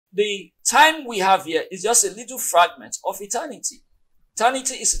the time we have here is just a little fragment of eternity.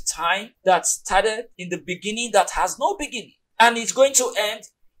 Eternity is a time that started in the beginning that has no beginning, and it's going to end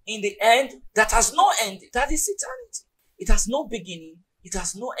in the end that has no ending. That is eternity. It has no beginning. It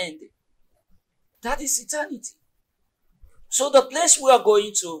has no ending. That is eternity. So the place we are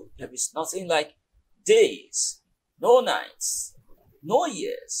going to, there is nothing like days, no nights, no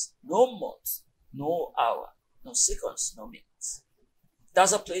years, no months, no hour, no seconds, no minutes.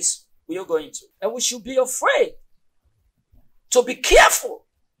 That's a place we are going to. And we should be afraid to be careful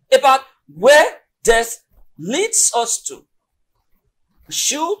about where death leads us to. We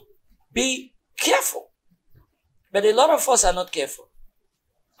should be careful. But a lot of us are not careful.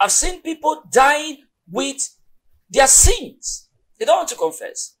 I've seen people dying with their sins. They don't want to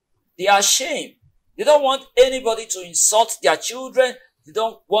confess. They are ashamed. They don't want anybody to insult their children. They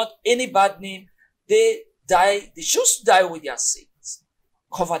don't want any bad name. They choose to die with their sins.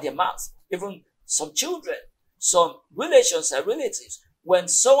 Cover their mouths. Even some children, some relations and relatives, when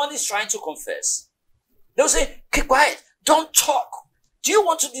someone is trying to confess, they'll say, keep quiet, don't talk. Do you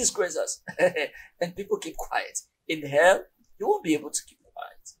want to disgrace us? And people keep quiet. In hell, you won't be able to keep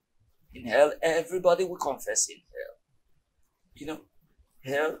quiet. In hell, everybody will confess in hell. You know,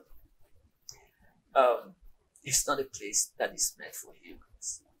 hell is not a place that is meant for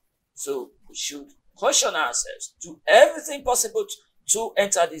humans. So we should caution ourselves, do everything possible to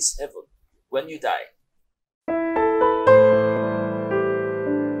enter this heaven when you die.